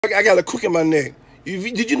I got a crook in my neck.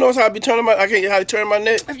 Did you notice how I be turning my? I can't how to turn my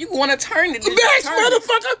neck. If you want to turn it, Relax,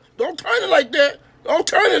 motherfucker. Don't turn it like that. Don't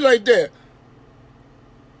turn it like that.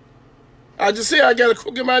 I just said I got a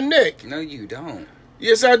crook in my neck. No, you don't.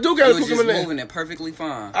 Yes, I do got a crook in my neck. You moving it perfectly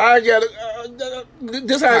fine. I got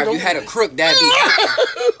this how if you had a crook, that'd be.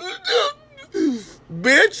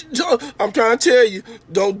 Bitch, I'm trying to tell you,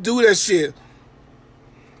 don't do that shit.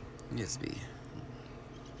 Yes, B.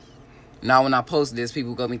 Now, when I post this,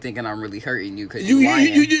 people gonna be thinking I'm really hurting you because you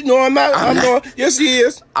lying. You no, I'm not. I'm not. Yes, he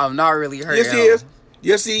is. I'm not really hurting him. Yes, he is.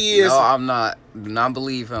 Yes, he is. No, I'm not. Do not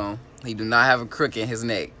believe him. He do not have a crook in his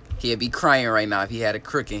neck. He'd be crying right now if he had a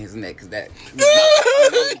crook in his neck, because that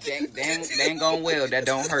dang gone well, that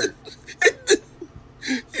don't hurt.